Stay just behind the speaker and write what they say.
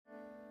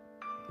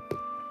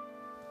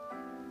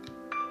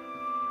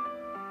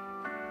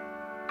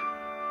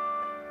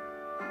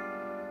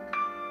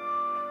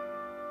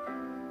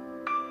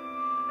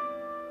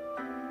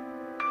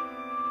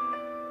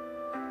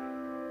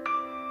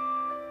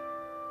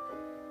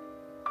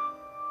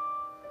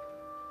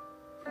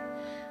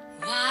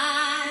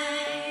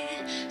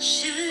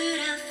Should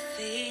I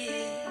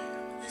feel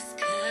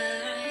discouraged?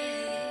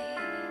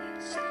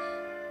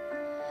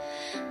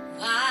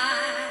 Why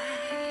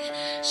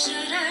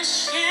should our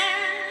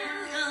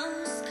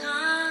shadows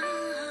come?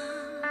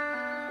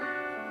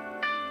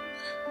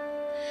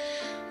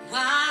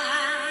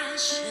 Why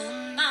should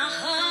my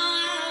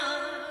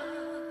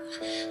heart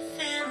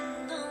feel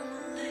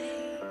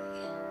lonely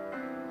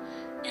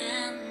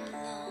and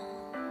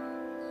long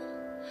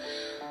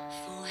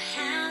for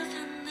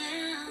heaven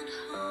and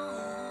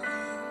home?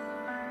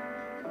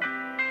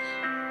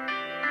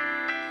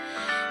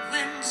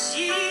 When Jesus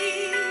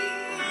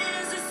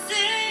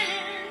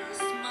is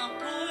my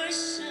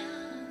portion,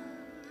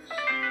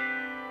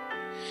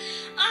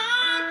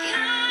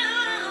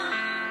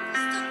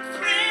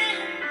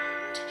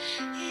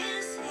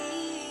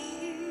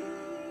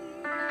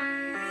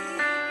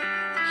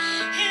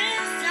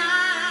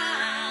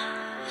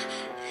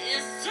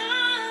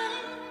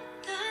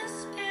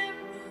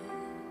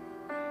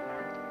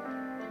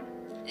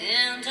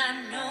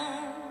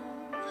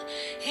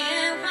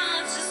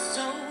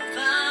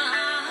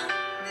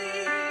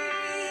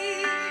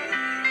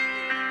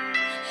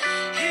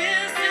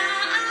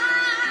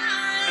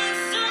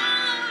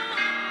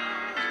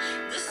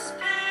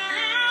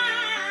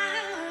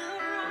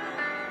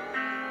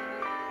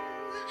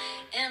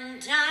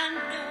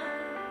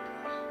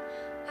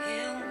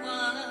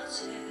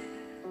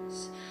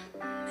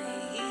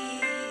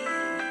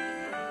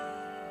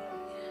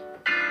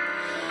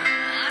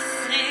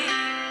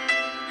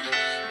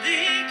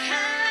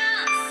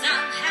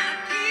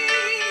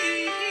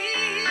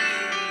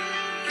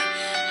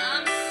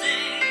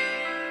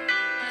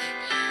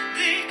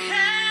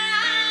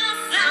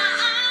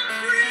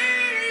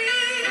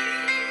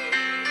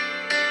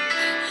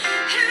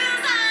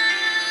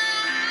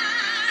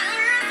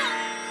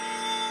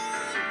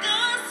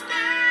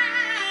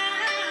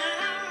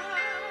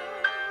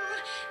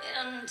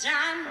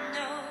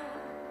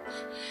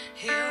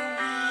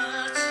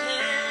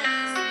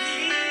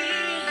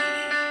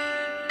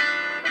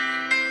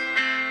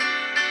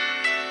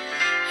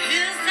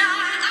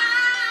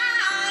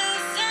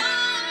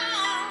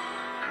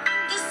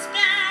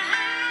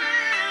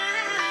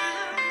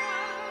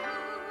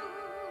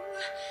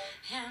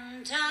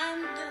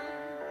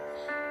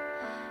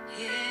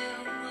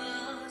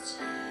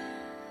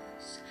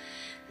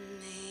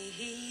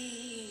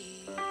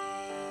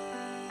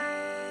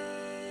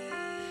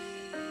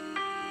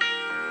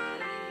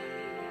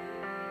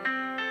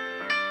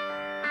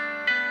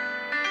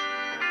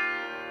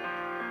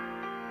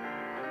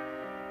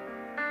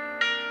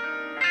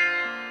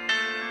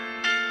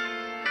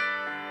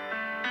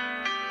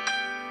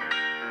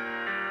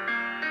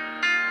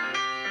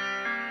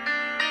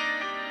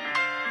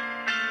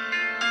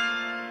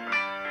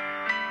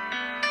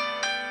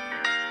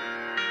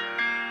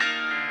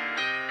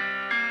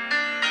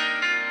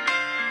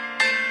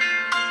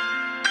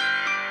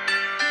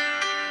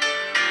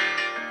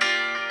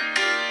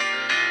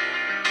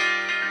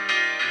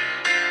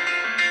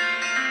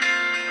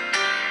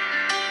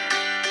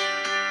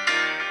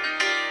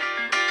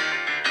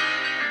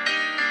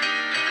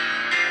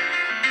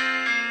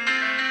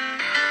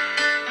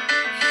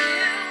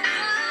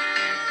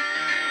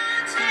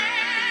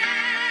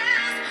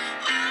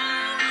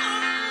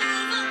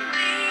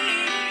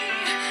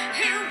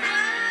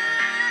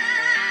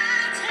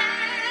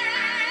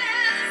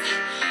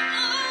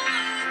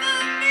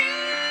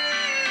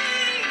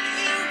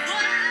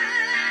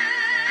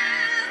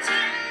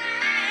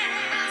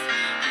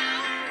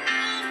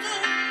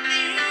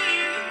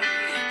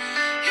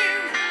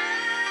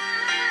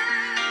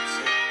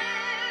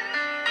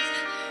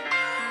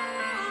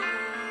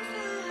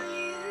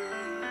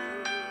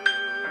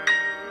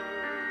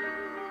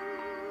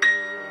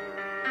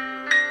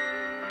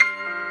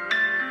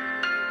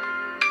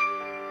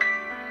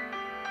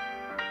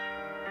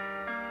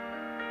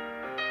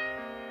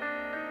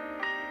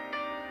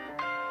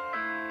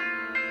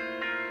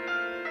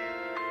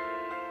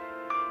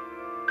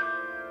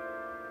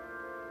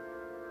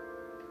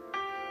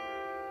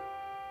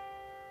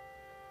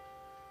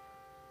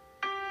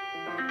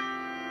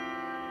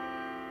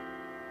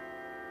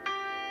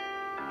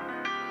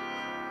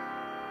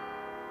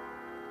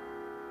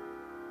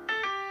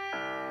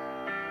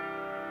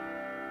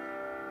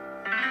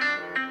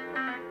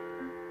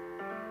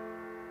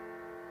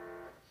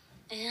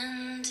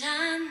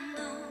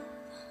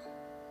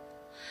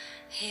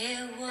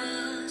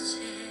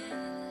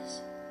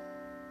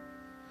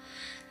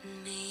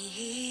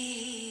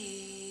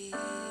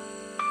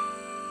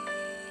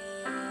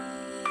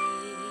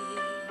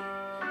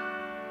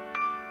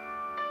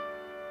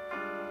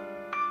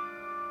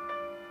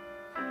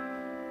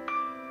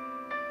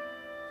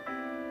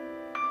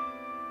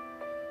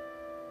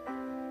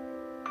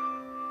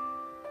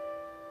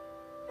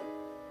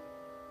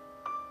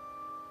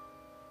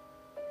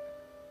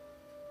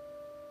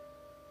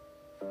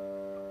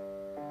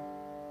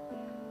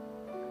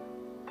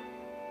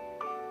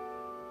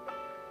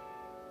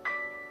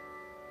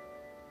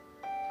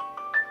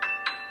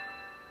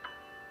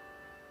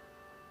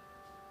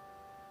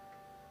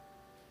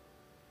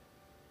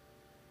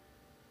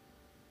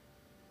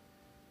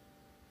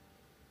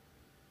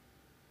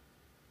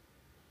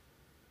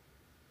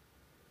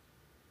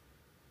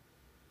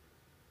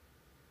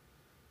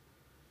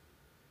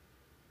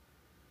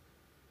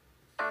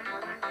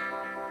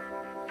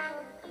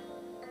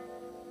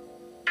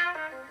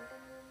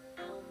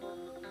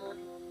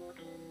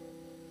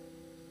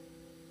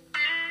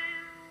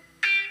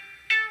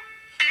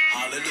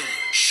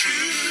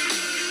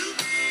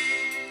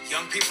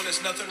 Young people,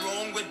 there's nothing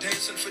wrong with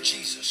dancing for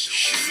Jesus.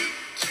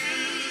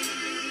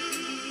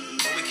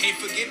 But we can't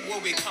forget where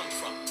we come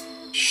from.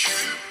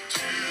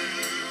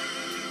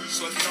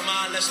 So if you don't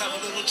mind, let's have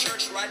a little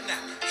church right now.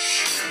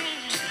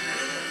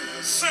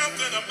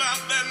 Something about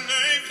that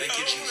name. Thank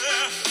you,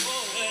 Jesus.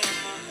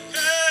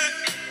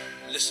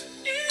 Hey. Listen.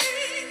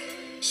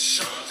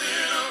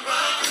 Something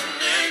about the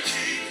name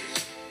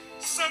Jesus.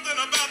 Something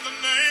about the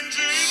name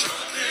Jesus.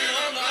 Something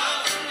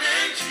about the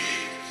name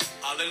Jesus.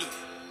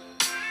 Hallelujah.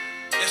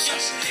 Yes, sir.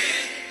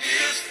 It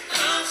is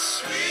the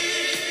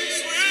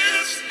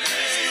sweetest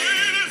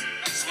name.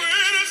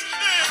 Sweetest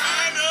name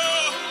I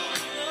know.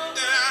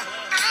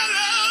 I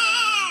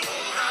love.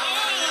 Oh,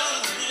 I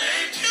love the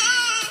name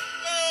Jesus.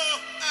 Oh,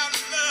 I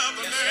love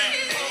the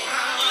name. Oh, I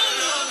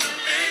love the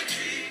name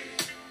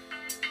Jesus.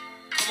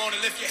 Come on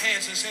and lift your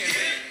hands and say it. It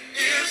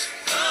is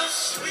the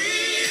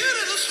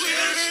sweetest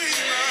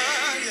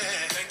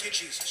name. Thank you,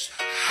 Jesus.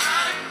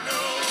 I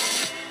know.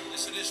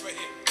 Listen to this right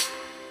here.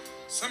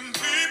 Some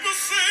people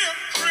say I'm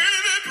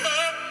pretty,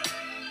 but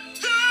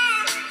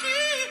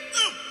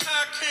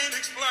I can't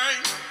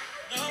explain.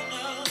 No.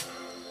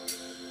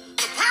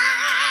 The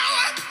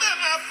power that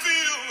I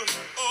feel,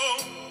 oh,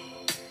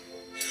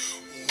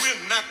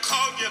 when I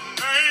call your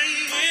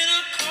name. When I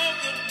call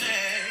your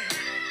name.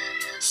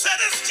 Said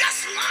it's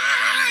just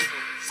like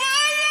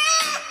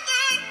fire.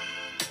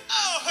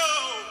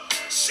 Oh,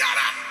 shut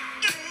up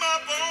in my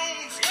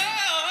bones.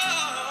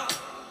 Oh,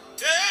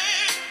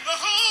 yeah, the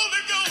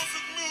Holy Ghost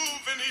is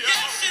moving here.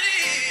 Yes, it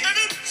is. And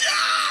it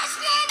just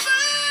won't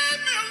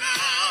leave me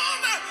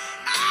alone.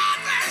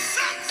 There's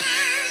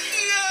something,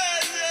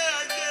 yeah.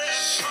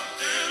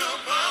 Something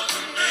about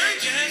the name.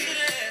 Yes, it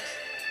is.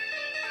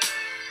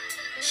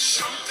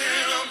 Something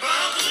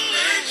about the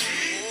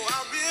name. Oh, I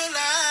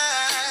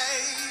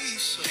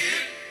realize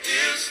it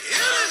is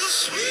a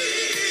sweet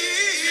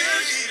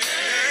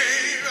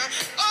name.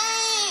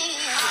 Oh,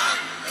 I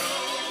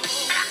know.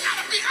 I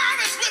gotta be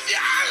honest with you. I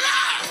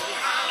love the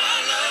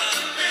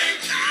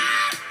name.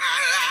 I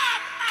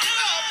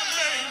love the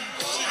name.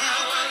 Oh,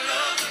 how I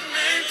love the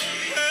name.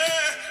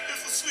 Yeah,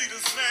 it's the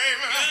sweetest name.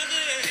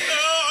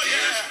 Oh,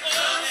 yeah.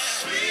 The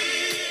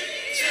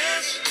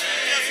sweetest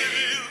name. Yes, it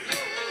is.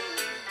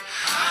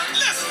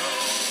 Listen.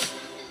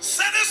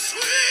 Said it's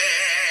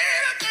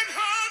sweeter than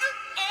honey.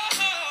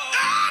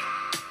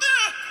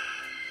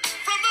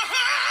 From the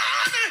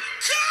honey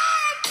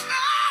come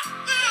out.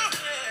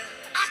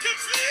 I can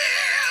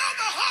feel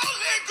the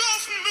Holy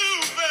Ghost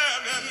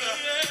moving. And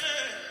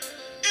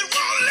it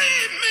won't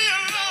leave me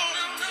alone.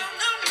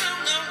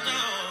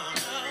 No.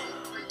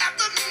 At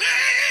the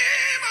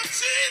name of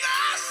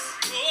Jesus,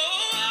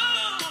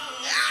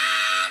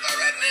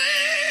 every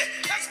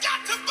knee has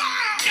got to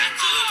bow.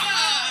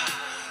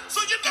 So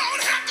you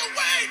don't have to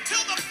wait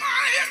till the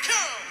fire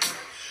comes.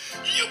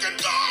 You can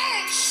go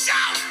on,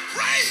 shout,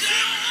 praise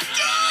Him,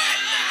 do it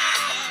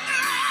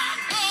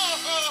now.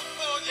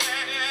 Oh,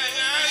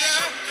 yeah.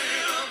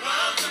 Something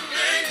about the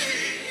name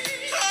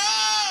Jesus.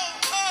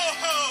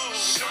 Oh.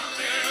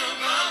 Something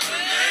about the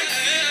name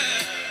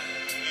Jesus.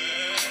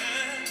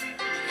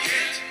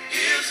 It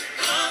is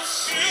the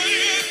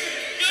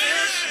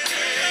sweetest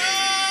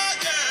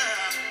name.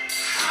 Yeah.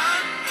 I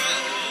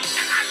know.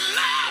 And I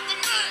love the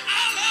name.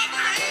 I love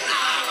the name. I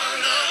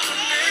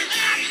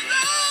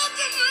love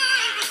the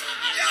name.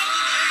 Yeah.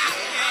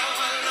 Oh, how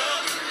I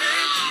love the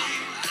name.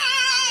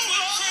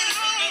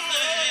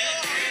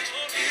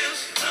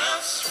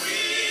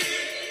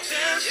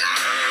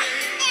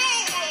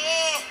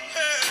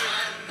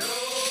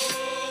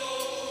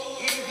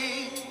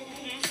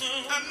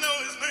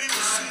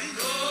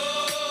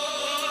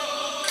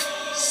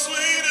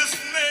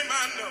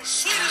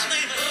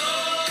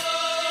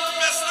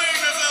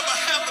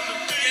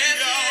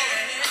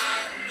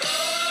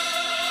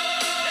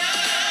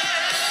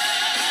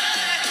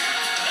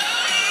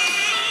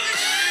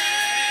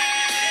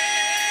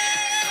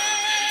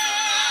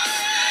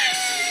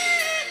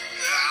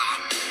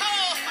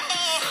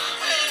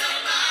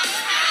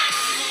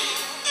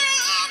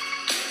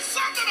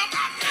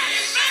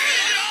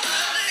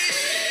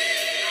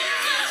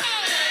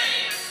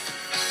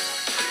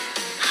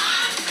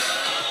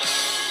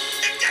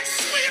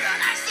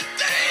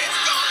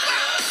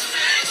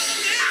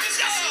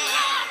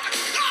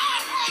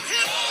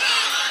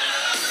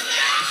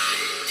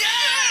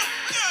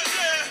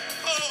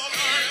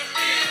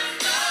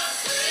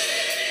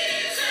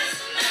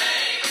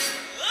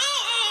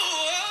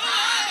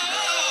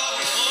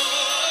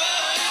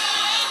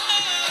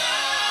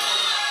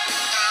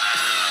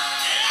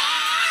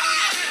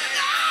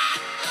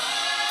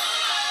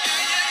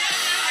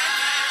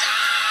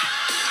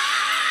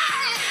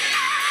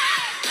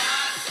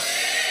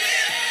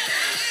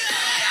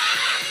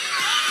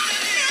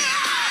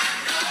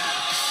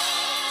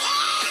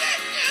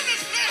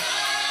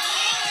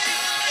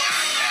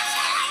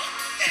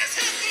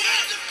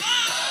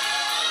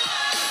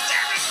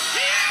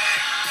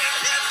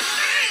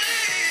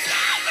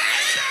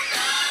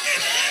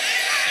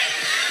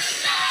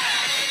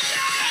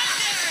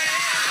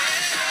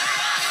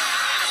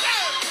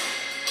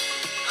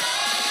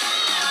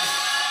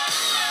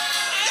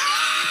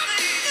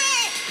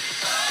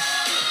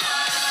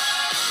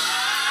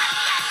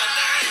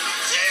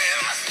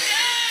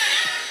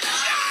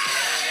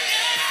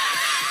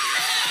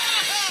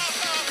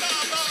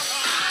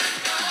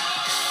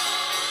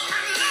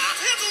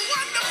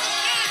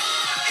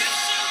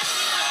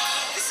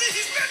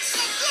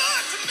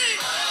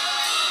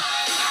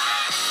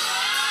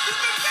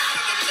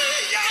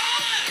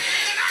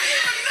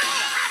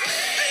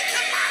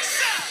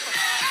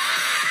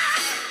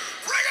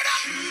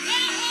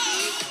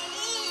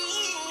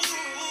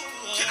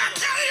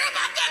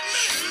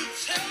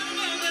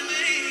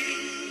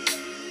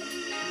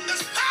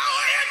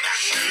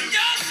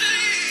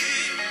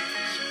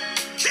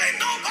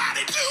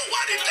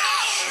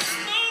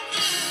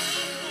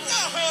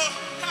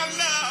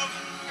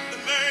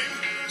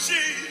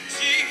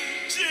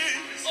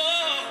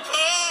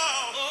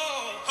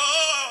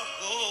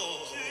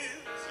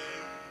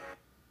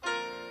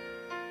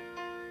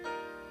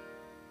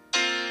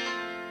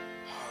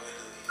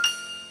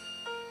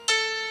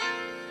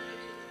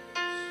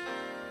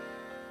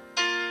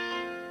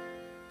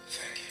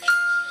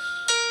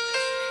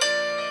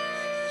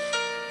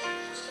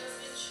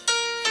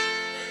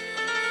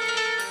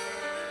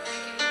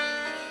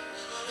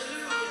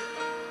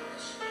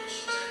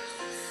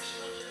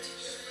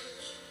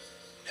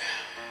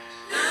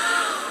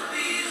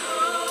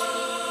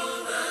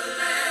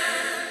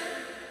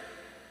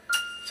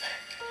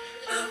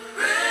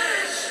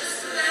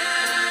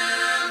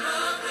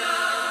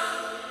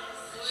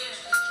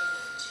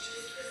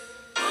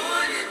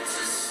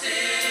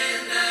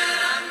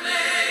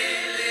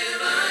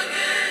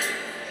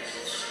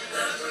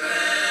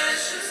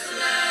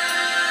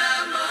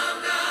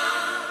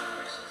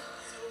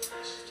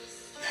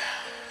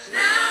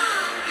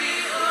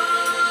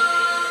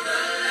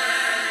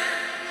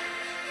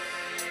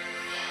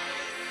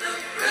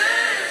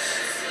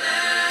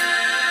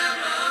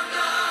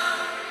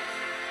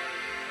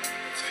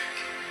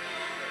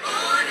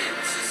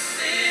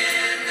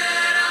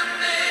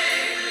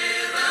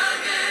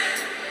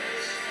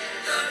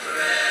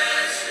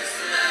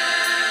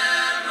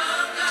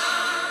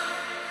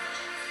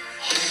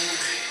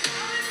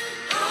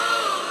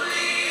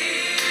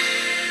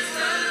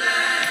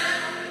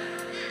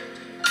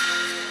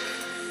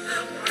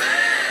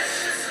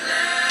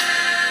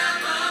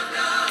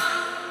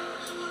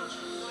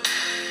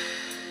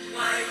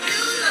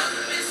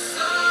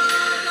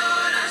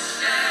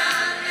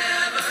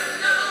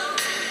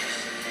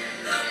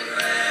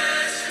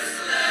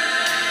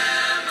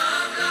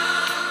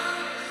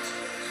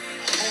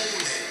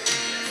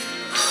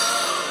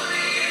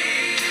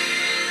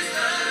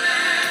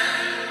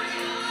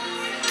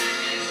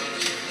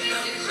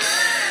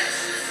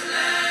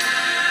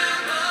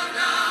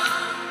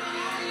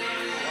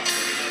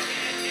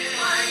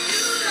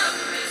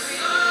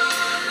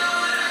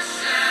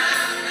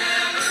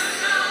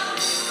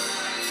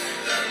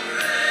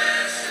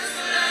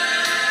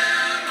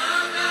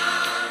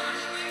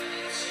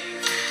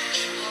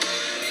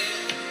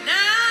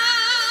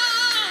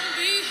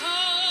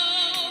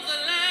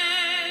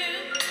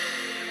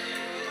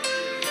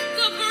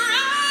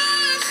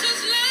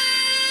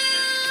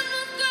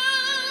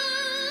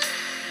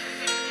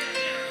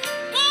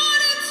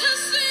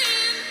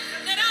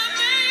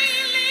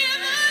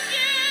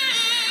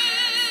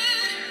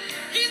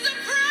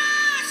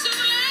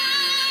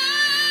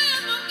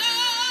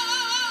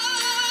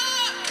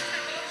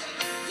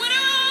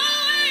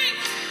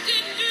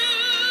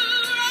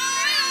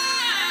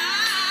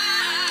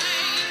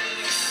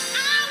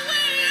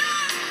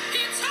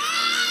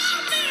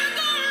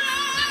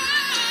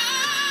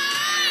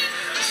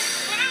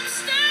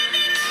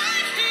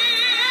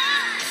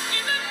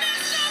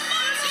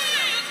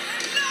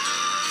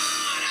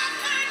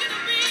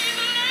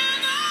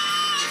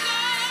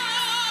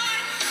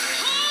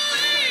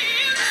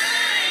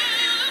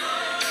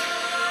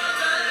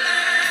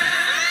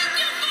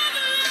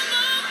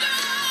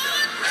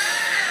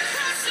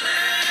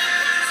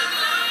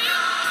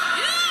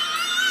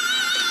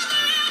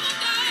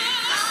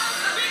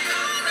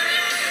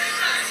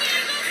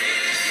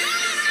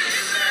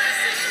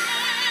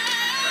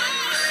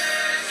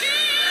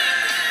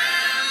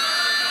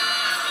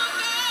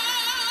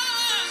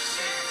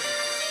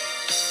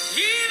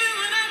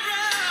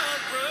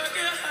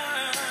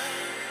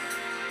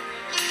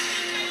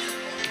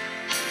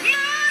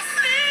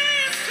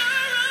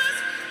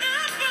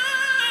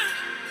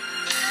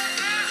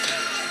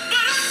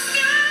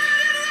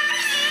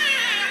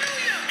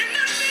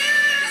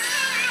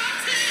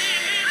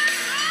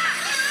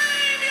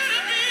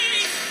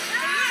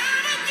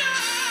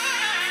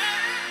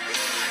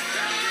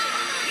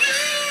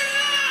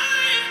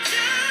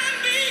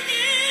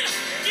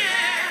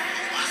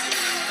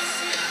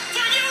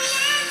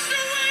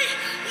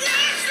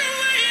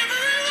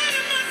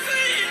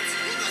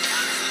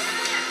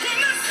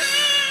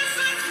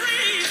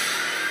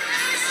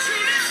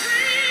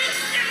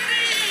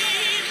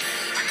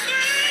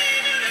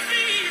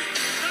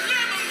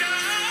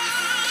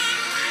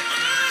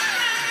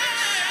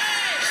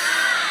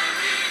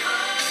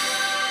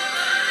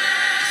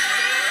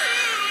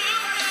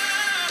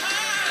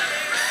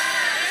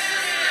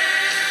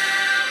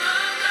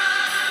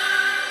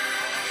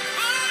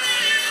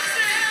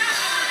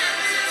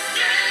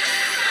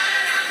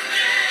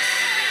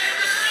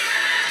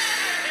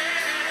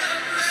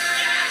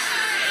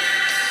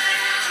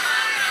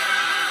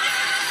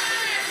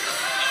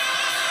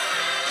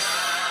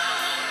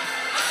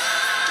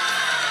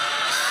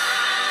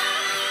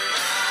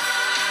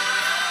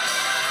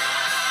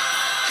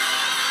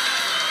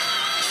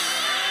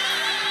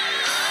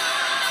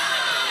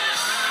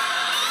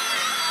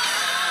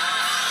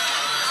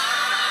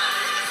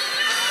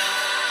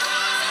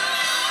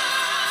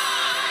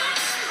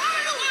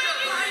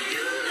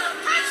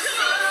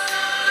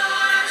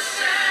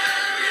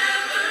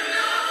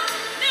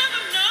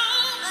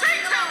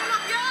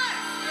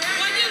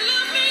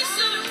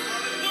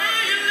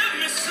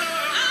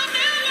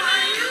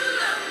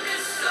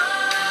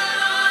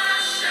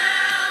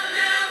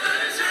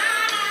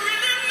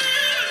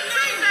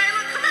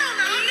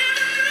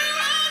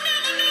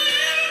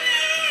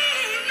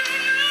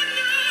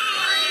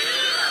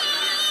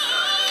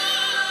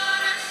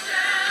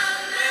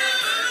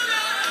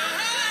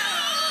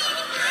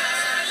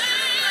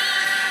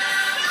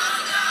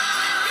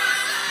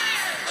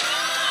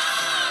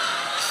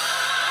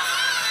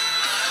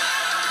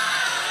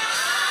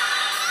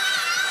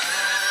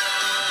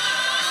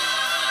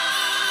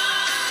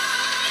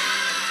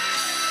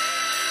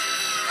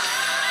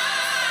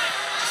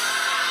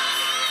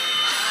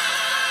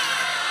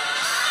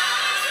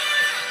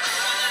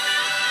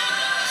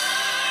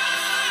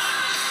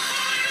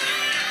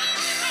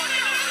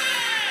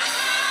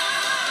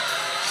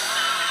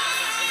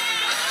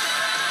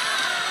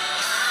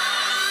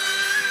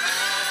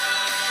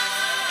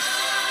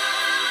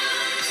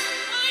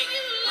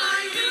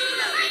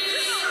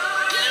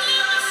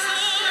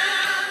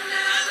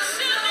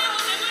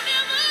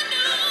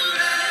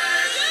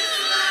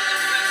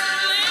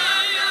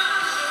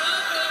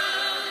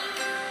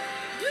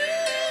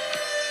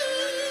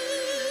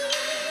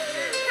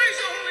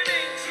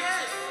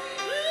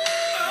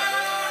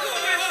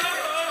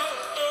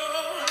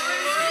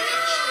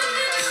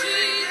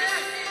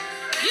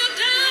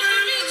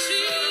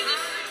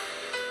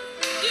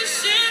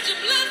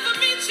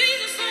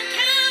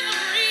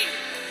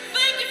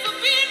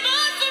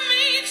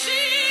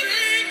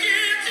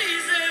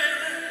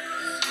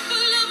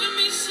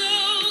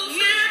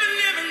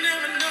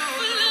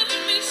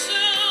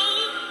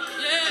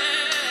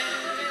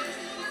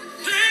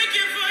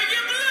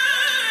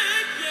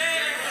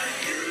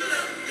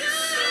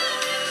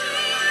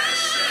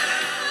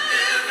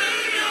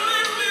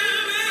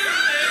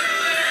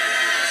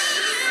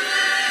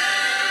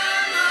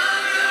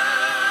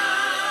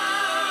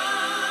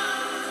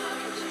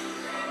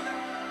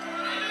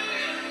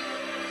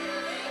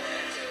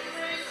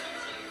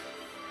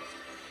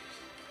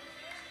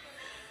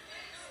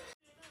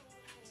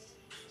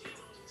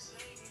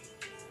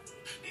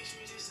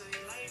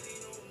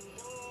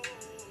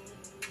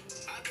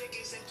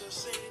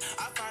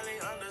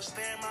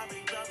 and my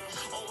big brother.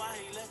 Oh, why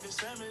he left his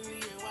family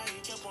and why he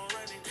kept on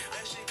running.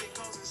 That shit can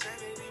cause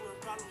insanity when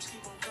problems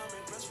keep on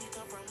coming. Plus we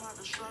come from out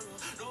the struggle.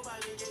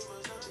 Nobody gave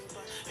us nothing,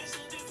 but it's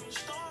a different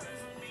story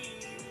for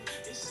me.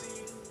 It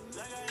seems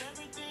like I got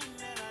everything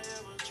that I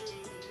ever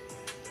dreamed,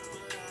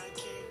 but I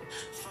can't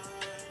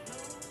find no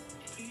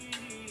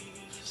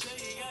peace. Say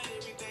he got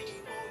everything he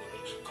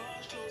wanted,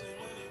 cars, clothes,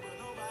 and money, but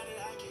nobody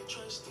I can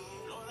trust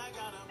in. Lord, I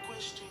got a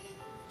question.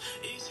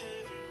 Is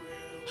heaven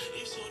real?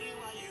 If so, then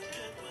why you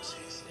kept us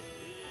here?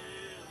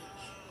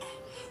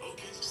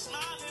 Okay, so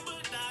smiling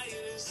but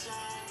dying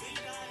inside.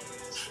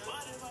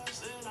 What if I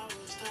said I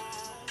was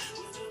tired?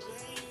 Would you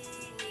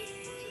blame me?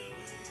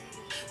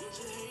 Would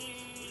you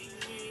hate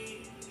me?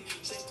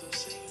 Safe to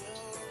say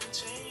I'm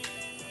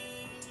changing.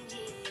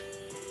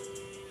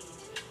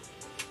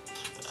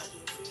 I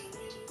can feel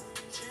me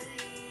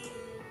change.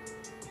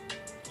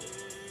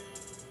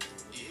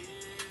 Yeah,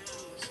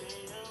 say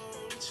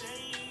I'm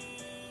changing.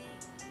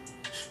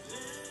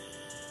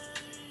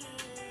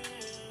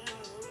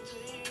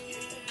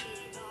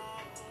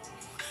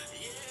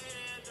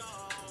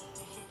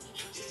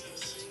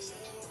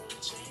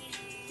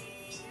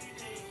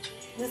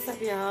 What's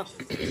up, y'all?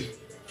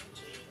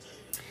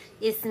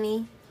 It's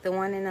me, the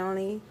one and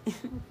only,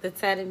 the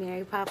tatted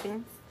Mary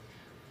Poppins.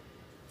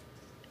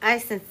 I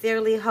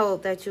sincerely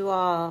hope that you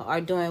all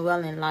are doing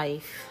well in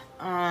life.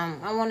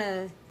 I want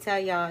to tell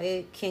y'all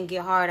it can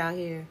get hard out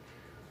here,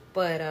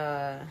 but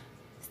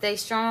stay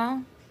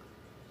strong.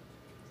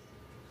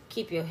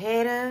 Keep your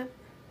head up.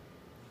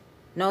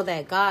 Know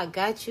that God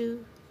got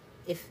you.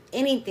 If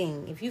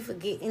anything, if you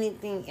forget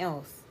anything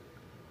else,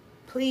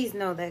 please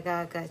know that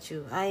God got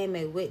you. I am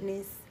a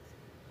witness,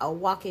 a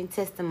walking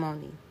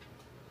testimony.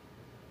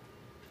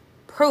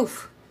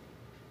 Proof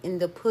in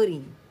the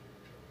pudding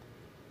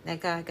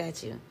that God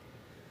got you.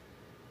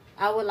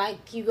 I would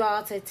like you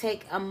all to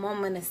take a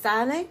moment of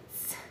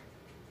silence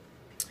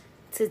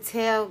to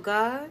tell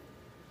God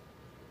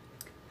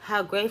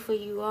how grateful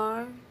you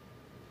are,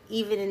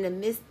 even in the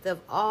midst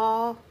of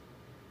all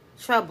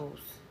troubles.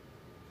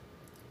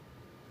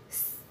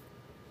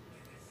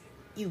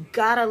 You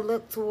gotta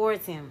look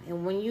towards him.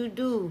 And when you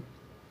do,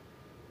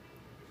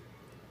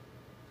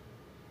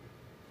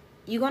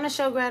 you're gonna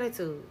show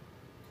gratitude.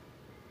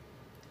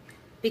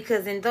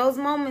 Because in those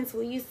moments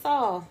where you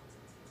saw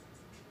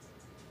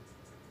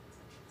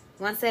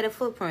one set of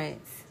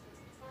footprints,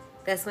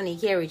 that's when he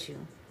carried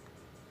you.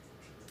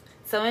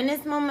 So in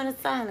this moment of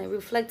silence,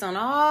 reflect on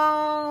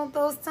all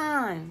those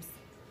times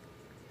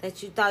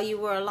that you thought you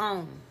were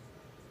alone.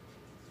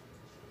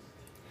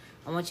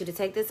 I want you to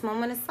take this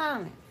moment of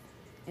silence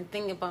and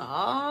think about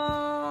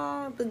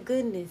all the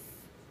goodness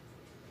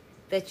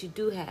that you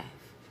do have.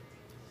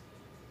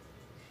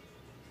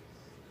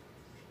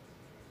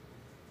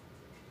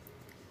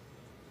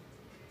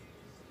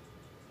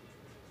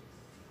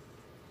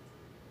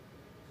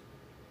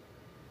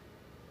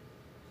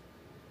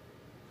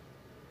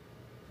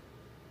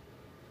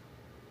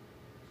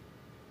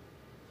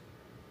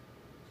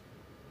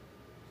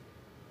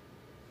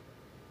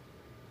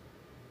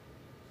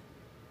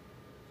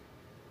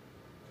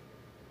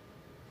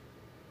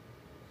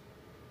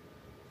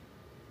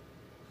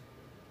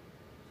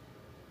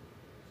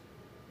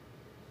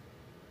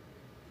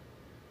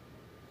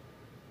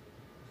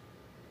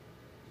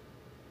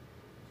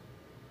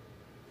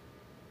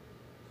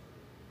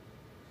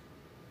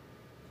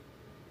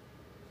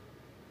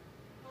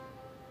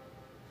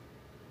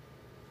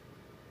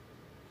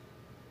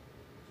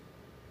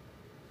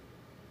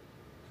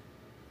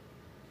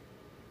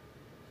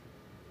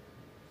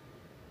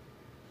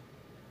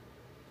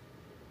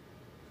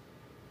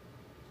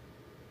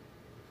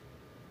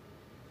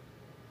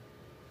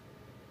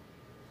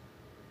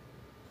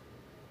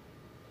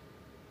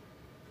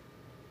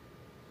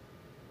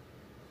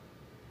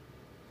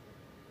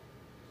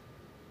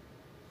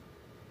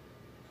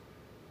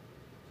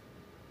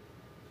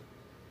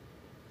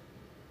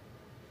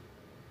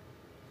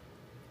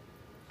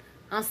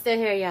 I'm still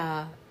here,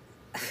 y'all.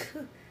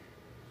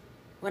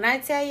 When I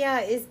tell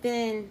y'all it's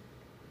been...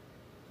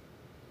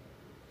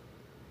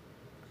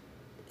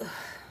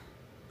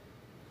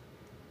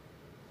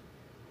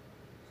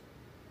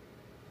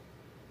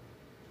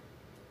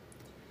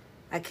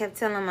 I kept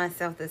telling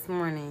myself this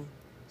morning,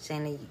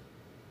 Shayna,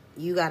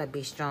 you gotta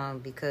be strong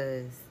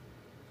because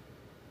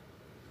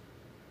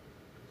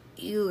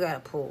you gotta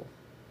pull.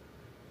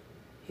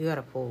 You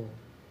gotta pull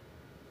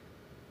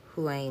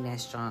who ain't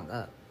that strong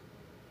up.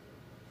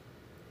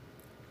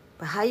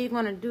 But how you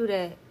gonna do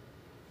that?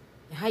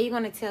 How you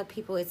gonna tell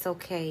people it's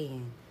okay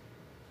and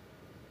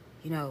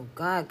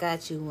God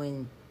got you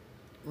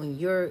when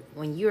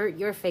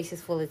your face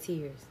is full of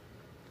tears?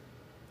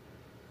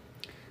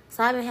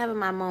 So I've been having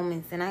my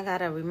moments, and I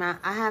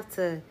have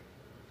to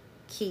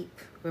keep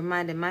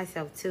reminding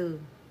myself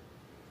too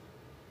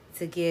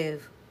to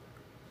give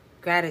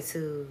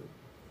gratitude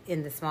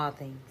in the small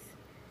things.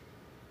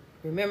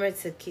 Remember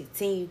to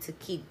continue to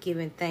keep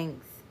giving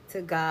thanks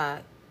to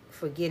God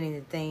for getting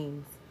the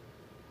things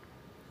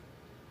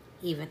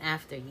even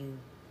after you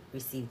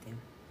receive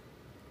them.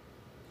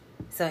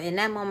 So in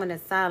that moment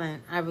of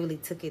silence, I really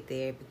took it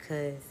there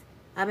because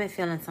I've been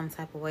feeling some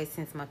type of way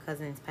since my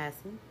cousin's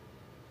passing.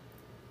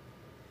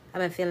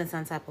 I've been feeling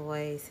some type of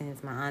way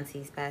since my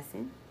auntie's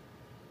passing.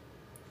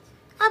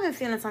 I've been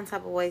feeling some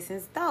type of way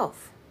since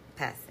Dolph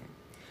passing.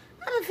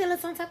 I've been feeling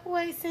some type of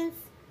way since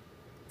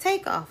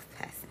Takeoff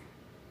passing.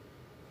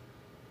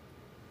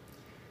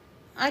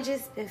 I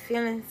just been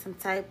feeling some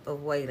type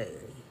of way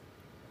lately.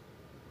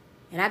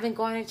 And I've been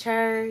going to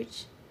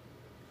church.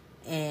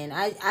 And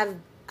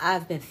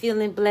I've been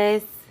feeling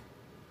blessed.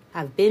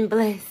 I've been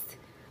blessed.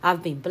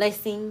 I've been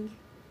blessing.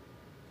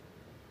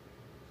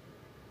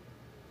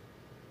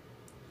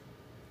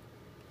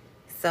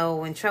 So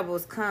when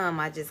troubles come,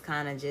 I just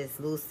kind of just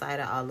lose sight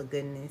of all the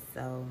goodness.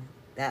 So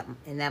that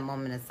in that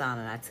moment of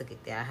silence, I took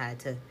it there. I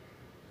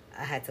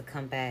had to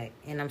come back,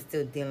 and I'm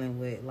still dealing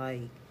with,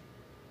 like,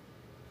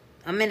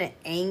 I'm in an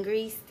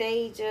angry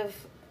stage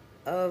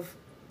of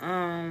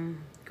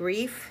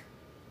grief,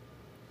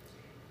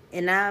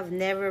 and I've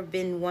never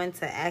been one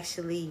to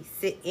actually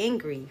sit in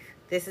grief.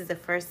 This is the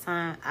first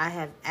time I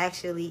have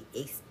actually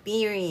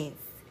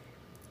experienced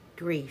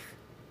grief.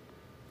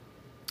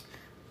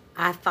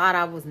 I thought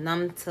I was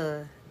numb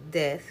to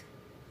death,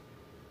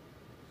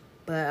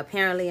 but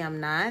apparently I'm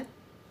not,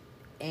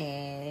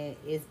 and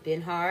it's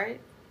been hard.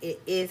 It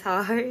is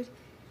hard.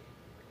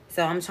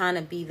 So I'm trying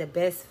to be the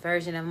best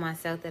version of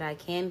myself that I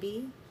can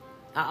be.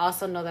 I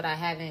also know that I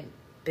haven't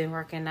been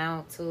working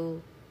out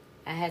too.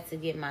 I had to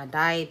get my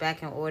diet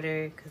back in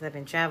order because I've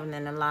been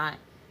traveling a lot,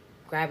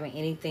 grabbing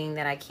anything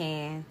that I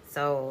can.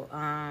 So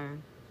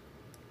I'm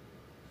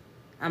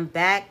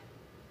back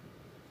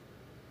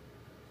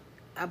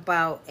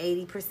about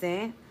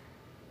 80%.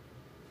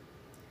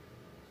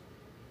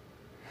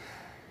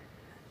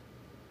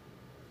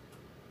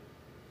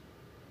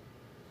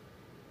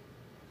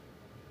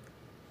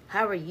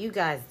 How are you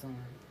guys doing?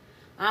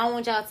 I don't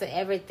want y'all to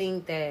ever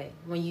think that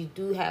when you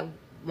do have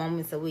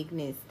moments of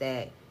weakness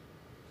that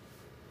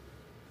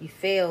you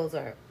failed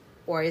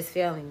or it's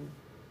failing.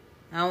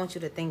 I don't want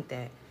you to think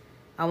that.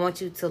 I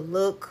want you to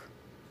look.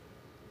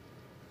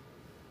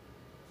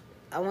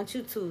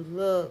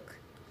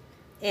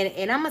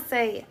 And I'm going to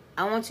say,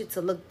 I want you to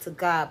look to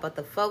God. But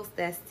the folks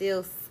that's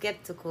still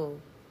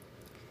skeptical,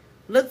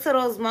 look to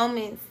those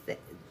moments that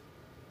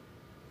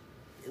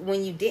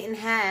when you didn't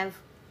have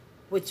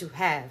what you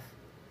have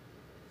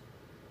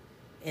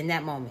in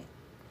that moment.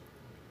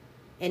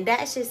 And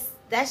that should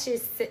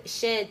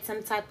shed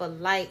some type of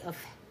light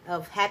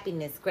of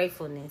happiness,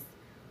 gratefulness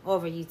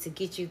over you to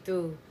get you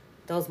through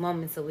those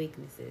moments of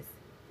weaknesses.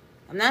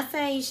 I'm not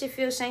saying you should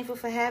feel shameful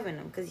for having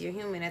them, because you're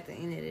human at the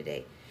end of the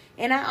day.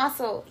 And I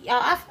also,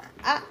 y'all,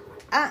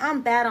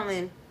 I'm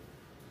battling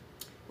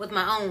with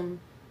my own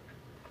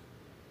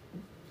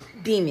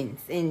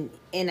demons, and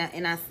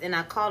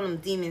I call them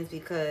demons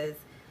because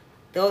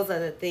those are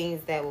the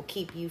things that will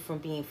keep you from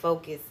being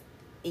focused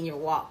in your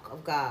walk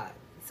of God.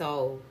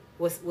 So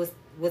what's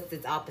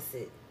this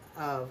opposite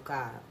of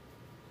God?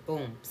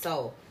 Boom.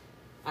 So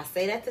I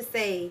say that to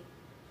say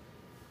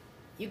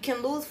you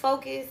can lose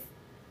focus,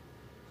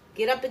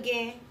 get up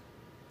again.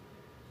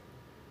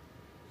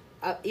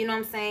 You know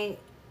what I'm saying?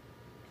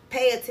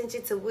 Pay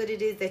attention to what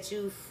it is that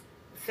you've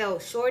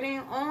felt short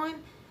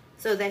on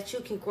so that you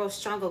can grow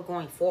stronger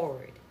going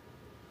forward.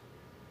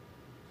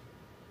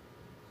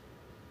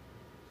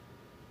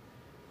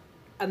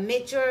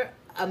 Admit your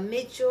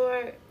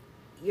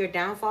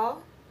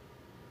downfall.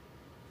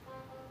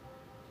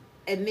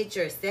 Admit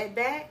your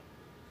setback.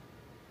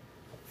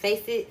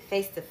 Face it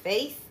face to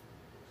face.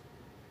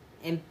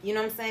 And you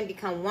know what I'm saying?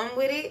 Become one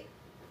with it.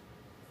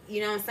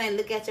 You know what I'm saying?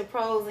 Look at your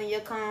pros and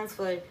your cons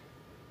for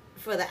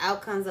the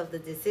outcomes of the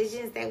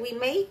decisions that we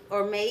make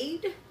or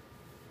made.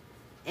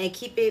 And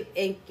keep it,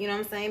 and you know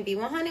what I'm saying? Be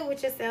 100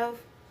 with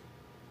yourself.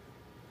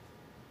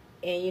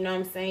 And you know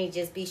what I'm saying?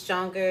 Just be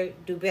stronger,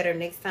 do better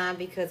next time,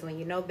 because when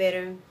you know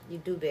better, you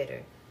do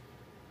better.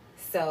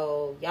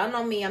 So, y'all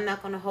know me. I'm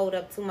not going to hold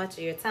up too much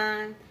of your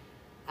time.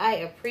 I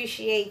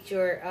appreciate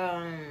your,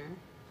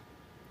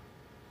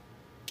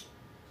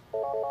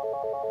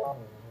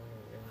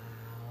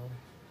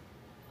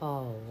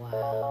 Oh,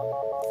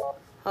 wow.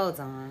 Hold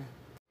on.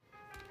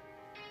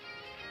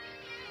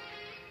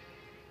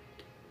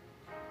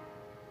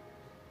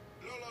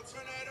 Lola,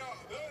 turn that up.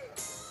 Hey.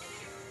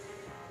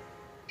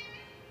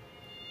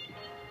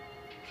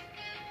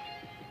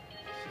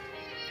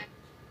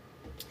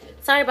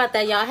 Sorry about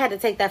that, y'all. I had to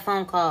take that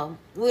phone call.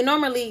 We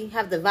normally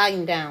have the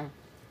volume down,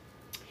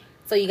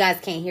 so you guys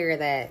can't hear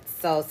that.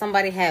 So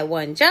somebody had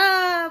one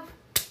job.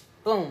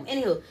 Boom.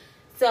 Anywho,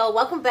 so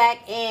welcome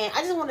back, and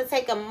I just want to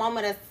take a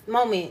moment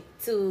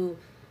to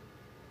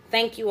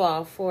thank you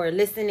all for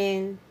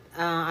listening.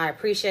 I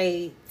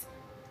appreciate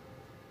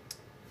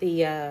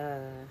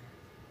the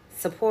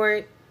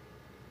support,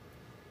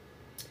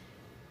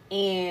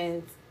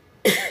 and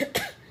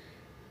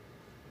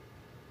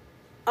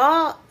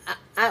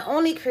I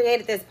only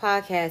created this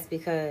podcast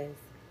because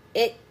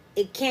it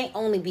can't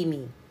only be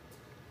me.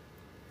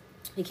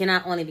 It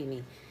cannot only be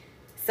me.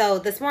 So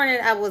this morning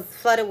I was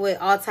flooded with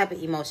all type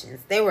of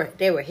emotions. They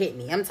were hitting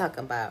me. I'm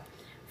talking about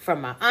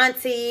From my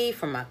auntie,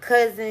 from my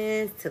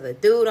cousins, to the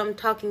dude I'm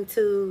talking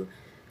to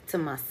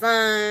my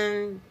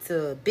son,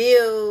 to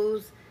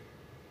bills.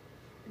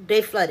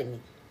 They flooded me.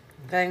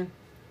 Okay?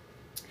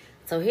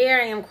 So here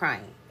I am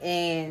crying.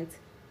 And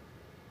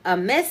a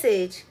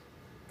message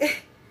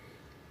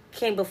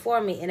came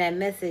before me, and that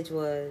message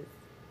was,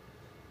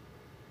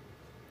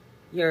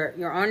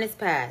 you're on this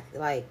path.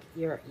 Like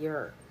you're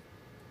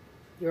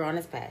on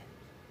this path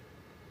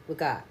with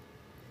God.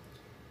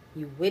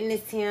 You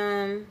witness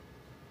him,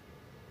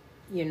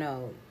 you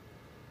know,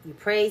 you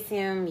praise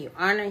him, you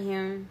honor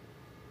him.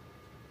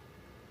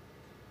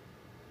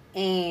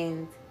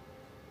 And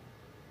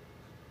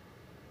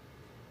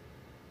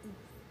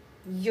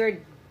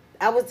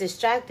I was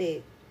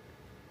distracted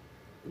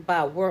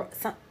by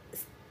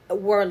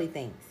worldly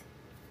things.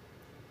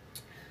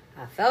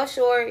 I fell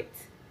short,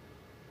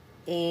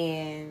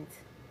 and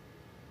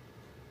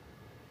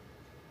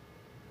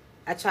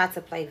I tried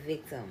to play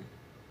victim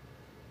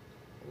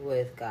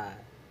with God,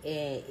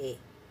 and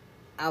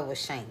I was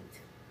shamed.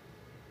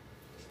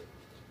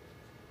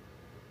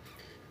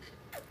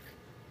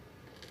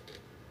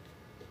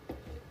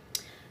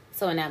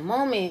 So in that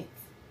moment,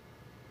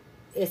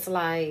 it's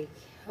like,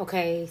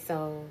 okay,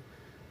 so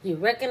you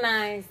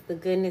recognize the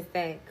goodness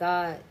that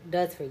God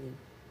does for you.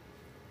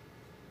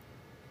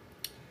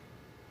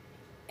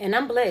 And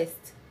I'm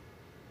blessed.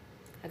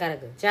 I got a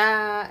good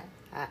job.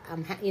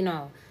 I'm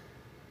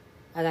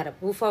I got a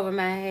roof over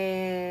my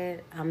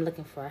head. I'm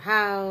looking for a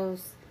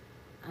house.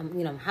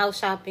 I'm house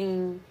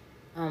shopping.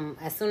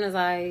 As soon as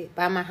I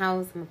buy my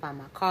house, I'm gonna buy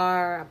my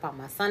car. I bought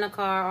my son a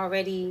car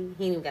already.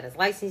 He ain't even got his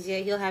license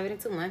yet. He'll have it in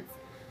 2 months.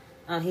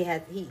 You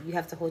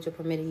have to hold your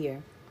permit a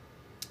year.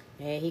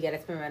 And he got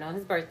his permit on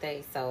his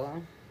birthday,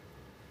 so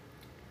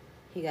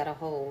he got to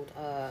hold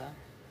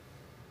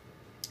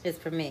his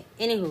permit.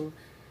 Anywho,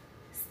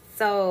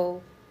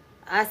 so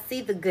I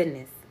see the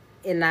goodness,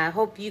 and I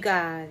hope you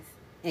guys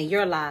in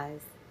your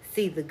lives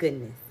see the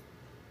goodness.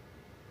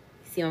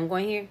 See where I'm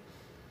going here?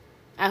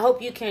 I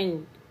hope you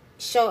can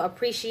show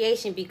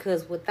appreciation,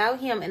 because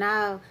without him, and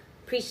I'll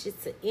preach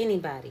it to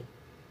anybody,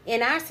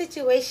 and our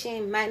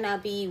situation might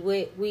not be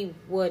what we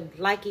would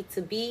like it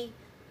to be,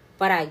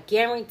 but I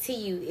guarantee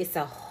you it's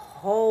a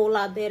whole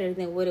lot better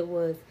than what it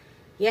was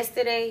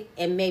yesterday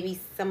and maybe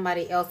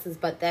somebody else's.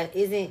 But that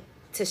isn't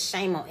to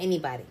shame on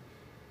anybody.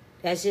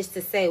 That's just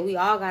to say we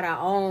all got our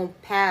own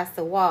paths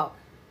to walk.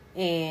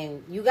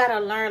 And you got to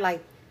learn,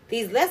 like,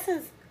 these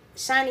lessons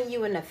shining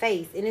you in the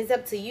face. And it's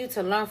up to you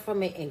to learn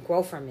from it and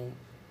grow from it.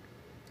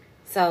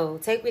 So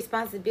take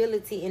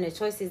responsibility in the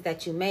choices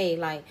that you made.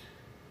 Like,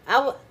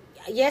 I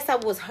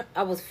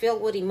was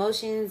filled with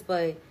emotions,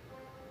 but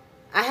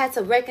I had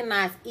to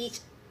recognize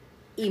each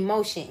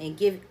emotion and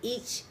give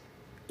each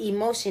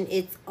emotion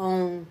its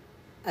own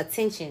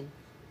attention,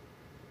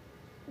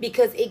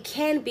 because it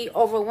can be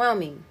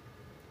overwhelming.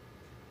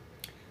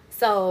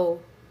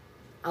 So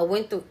I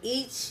went through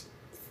each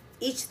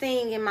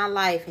thing in my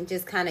life and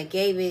just kind of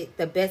gave it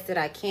the best that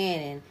I can,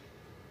 and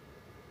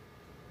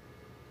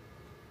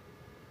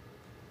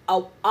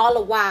all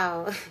the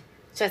while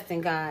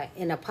trusting God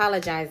and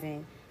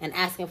apologizing and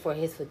asking for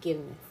his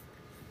forgiveness.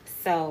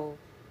 So,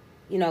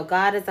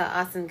 God is an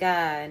awesome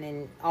God,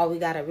 and all we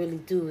got to really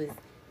do is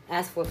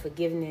ask for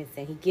forgiveness,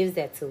 and he gives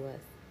that to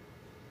us,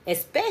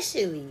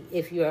 especially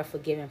if you're a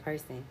forgiving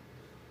person.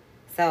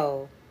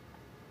 So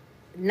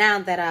now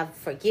that I've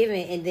forgiven,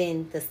 and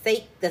then the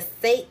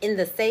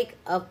sake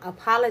of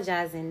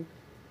apologizing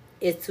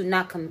is to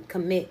not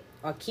commit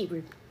or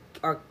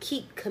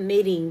keep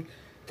committing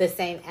the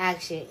same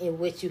action in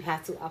which you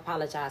have to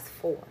apologize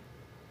for.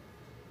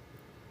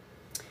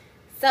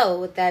 So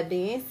with that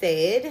being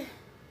said,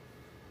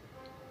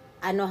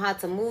 I know how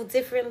to move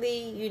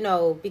differently,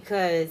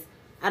 because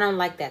I don't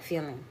like that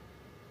feeling.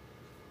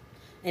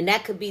 And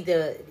that could be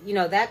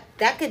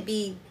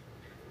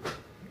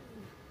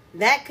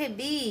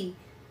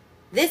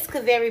this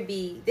could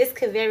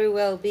very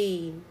well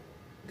be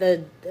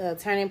the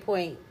turning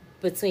point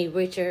between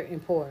richer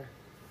and poor.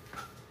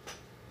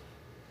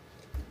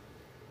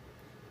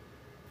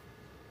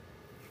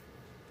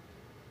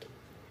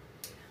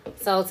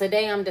 So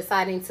today I'm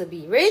deciding to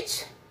be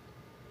rich.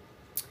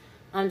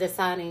 I'm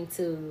deciding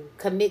to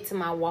commit to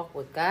my walk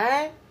with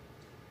God.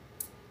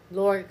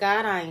 Lord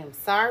God, I am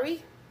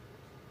sorry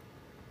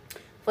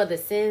for the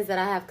sins that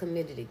I have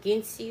committed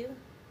against you.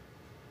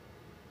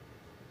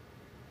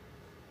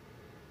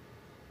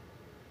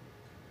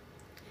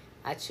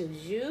 I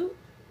choose you.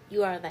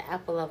 You are the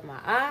apple of my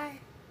eye.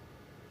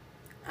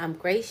 I'm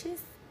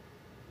gracious.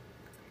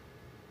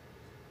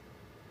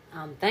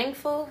 I'm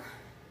thankful.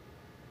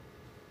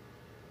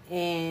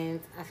 And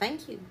I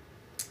thank you.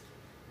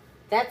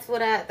 That's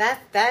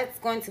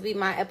going to be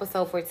my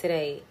episode for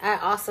today. I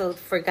also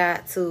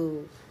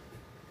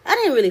I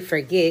didn't really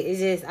forget. It's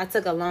just I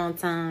took a long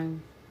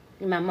time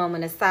in my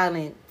moment of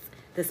silence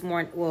this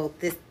morning. Well,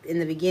 in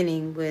the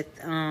beginning with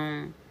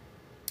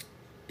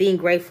being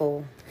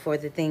grateful for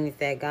the things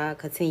that God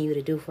continue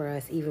to do for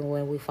us even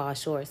when we fall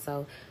short.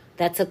 So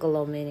that took a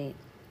little minute.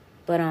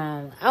 But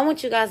I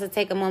want you guys to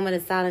take a moment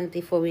of silence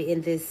before we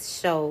end this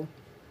show,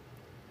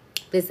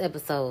 this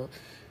episode,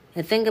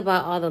 and think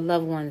about all the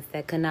loved ones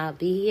that could not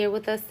be here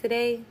with us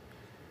today.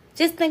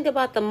 Just think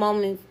about the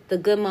moments, the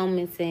good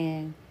moments,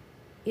 and,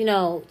 you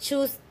know,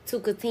 choose to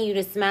continue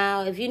to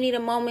smile. If you need a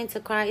moment to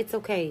cry, it's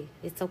okay.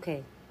 It's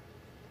okay.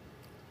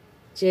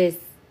 Just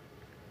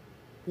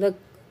look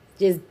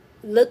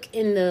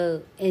in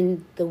the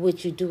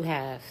what you do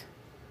have.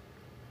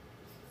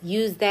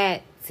 Use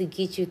that to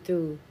get you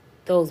through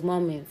those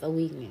moments of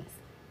weakness.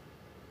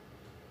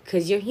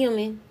 Because you're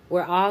human.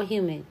 We're all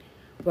human.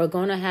 We're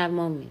going to have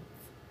moments.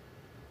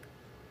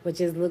 But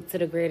just look to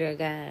the greater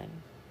God.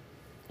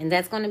 And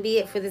that's going to be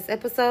it for this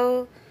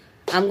episode.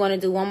 I'm going to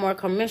do one more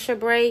commercial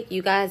break.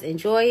 You guys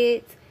enjoy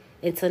it.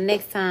 Until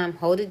next time,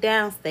 hold it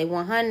down. Stay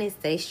 100.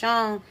 Stay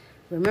strong.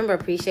 Remember,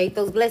 appreciate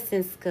those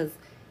blessings because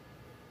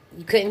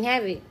you couldn't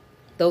have it.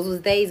 Those was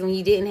days when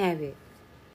you didn't have it.